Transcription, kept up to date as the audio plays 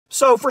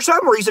So for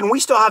some reason,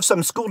 we still have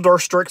some school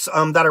districts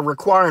that are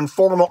requiring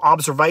formal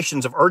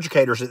observations of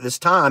educators at this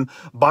time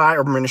by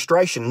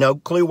administration. No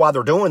clue why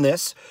they're doing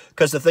this,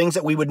 because the things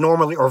that we would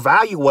normally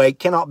evaluate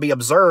cannot be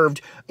observed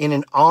in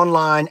an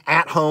online,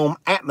 at-home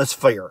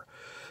atmosphere.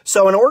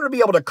 So in order to be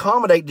able to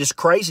accommodate this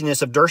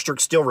craziness of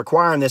districts still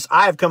requiring this,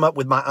 I have come up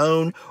with my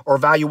own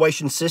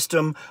evaluation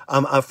system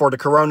for the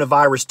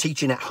coronavirus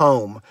teaching at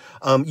home.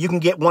 You can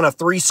get one of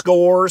 3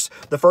 scores.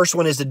 The first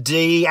one is a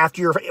D.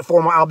 After your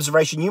formal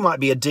observation, you might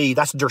be a D.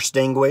 That's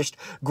distinguished.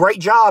 Great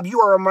job.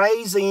 You are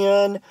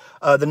amazing.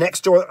 The next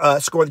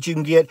score that you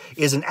can get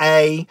is an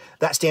A.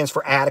 That stands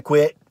for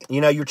adequate. You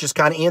know, you're just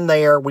kind of in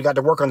there. We got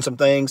to work on some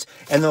things.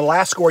 And then the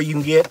last score you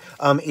can get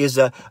is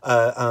a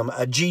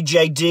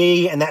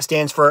GJD, and that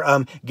stands for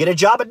get a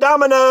job at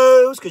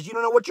Domino's, because you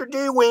don't know what you're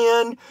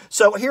doing.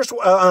 So here's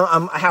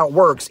how it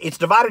works. It's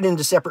divided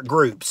into separate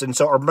groups, and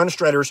so our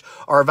administrators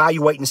are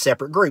evaluating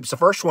separate groups. The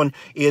first one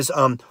is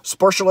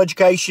special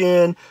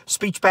education,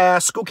 speech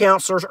paths, school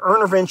counselors,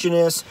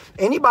 interventionists,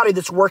 anybody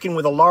that's working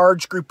with a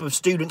large group of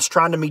students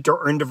trying to meet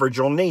their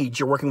individual needs.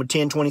 You're working with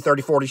 10, 20,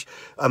 30, 40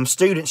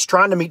 students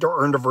trying to meet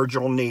their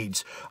individual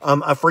needs.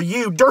 For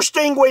you,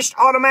 distinguished,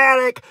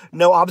 automatic,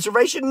 no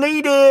observation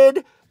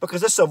needed,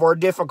 because it's so very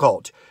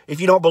difficult. If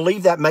you don't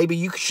believe that, maybe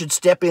you should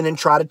step in and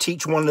try to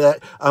teach one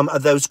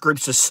of those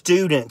groups of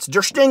students.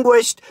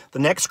 Distinguished, the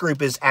next group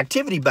is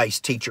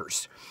activity-based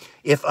teachers.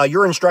 If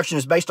your instruction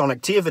is based on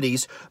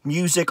activities,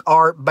 music,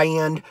 art,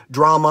 band,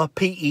 drama,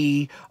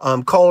 PE,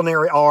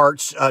 culinary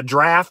arts,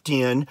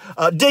 drafting,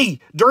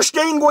 D,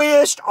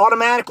 distinguished,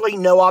 automatically,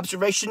 no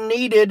observation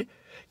needed.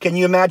 Can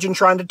you imagine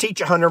trying to teach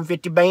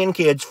 150 band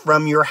kids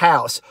from your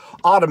house?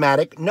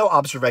 Automatic, no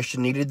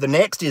observation needed. The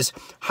next is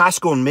high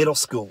school and middle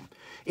school.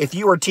 If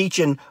you are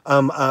teaching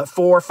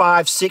 4,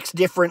 5, 6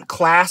 different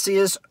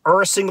classes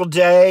or a single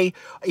day,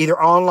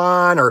 either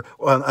online or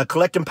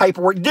collecting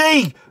paperwork,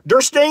 D,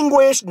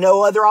 distinguished,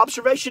 no other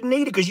observation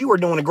needed, because you are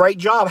doing a great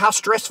job. How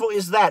stressful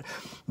is that?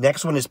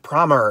 Next one is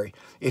primary.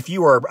 If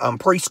you are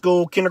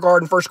preschool,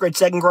 kindergarten, first grade,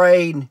 second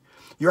grade,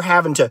 you're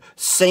having to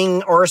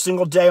sing or a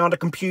single day on the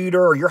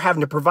computer, or you're having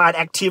to provide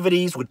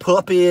activities with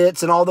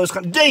puppets and all those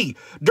kinds. D,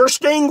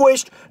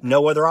 distinguished,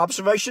 no other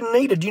observation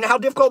needed. Do you know how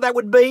difficult that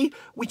would be?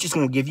 We're just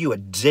going to give you a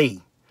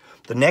D.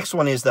 The next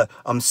one is the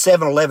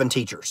 7-11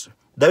 teachers.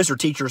 Those are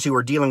teachers who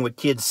are dealing with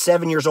kids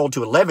 7 years old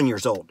to 11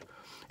 years old.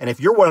 And if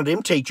you're one of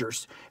them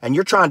teachers and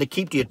you're trying to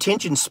keep the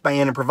attention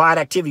span and provide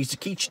activities to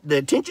keep the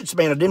attention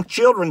span of them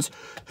children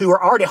who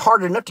are already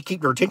hard enough to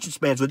keep their attention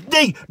spans with,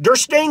 D,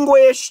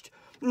 distinguished,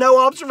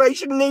 no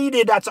observation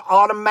needed. That's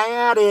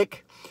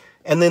automatic.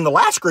 And then the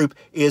last group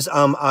is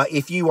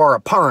if you are a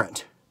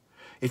parent.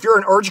 If you're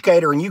an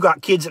educator and you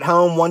got kids at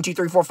home, 1, 2,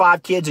 3, 4,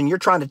 5 kids, and you're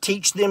trying to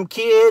teach them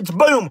kids,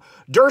 boom,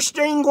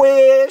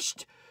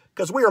 distinguished.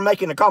 Because we are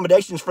making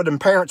accommodations for them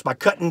parents by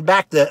cutting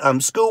back the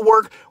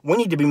schoolwork. We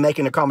need to be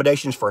making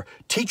accommodations for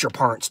teacher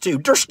parents too.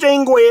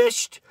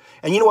 Distinguished.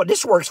 And you know what?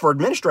 This works for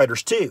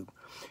administrators too.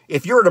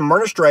 If you're an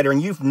administrator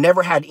and you've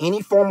never had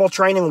any formal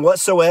training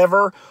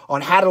whatsoever on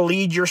how to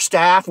lead your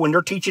staff when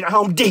they're teaching at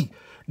home, D,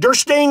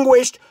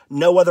 distinguished,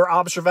 no other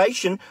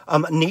observation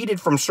needed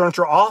from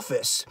central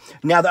office.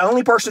 Now, the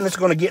only person that's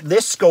going to get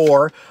this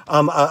score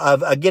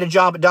of get a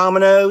job at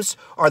Domino's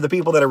are the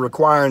people that are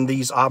requiring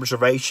these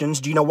observations.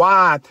 Do you know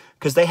why?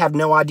 Because they have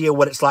no idea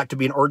what it's like to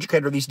be an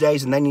educator these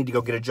days, and they need to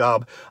go get a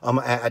job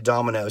at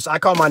Domino's. I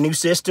call my new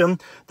system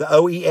the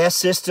OES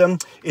system.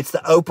 It's the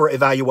Oprah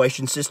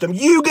evaluation system.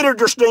 You get her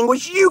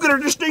distinguished. You get her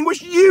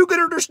distinguished. You get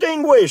her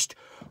distinguished.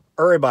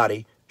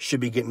 Everybody should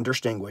be getting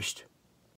distinguished.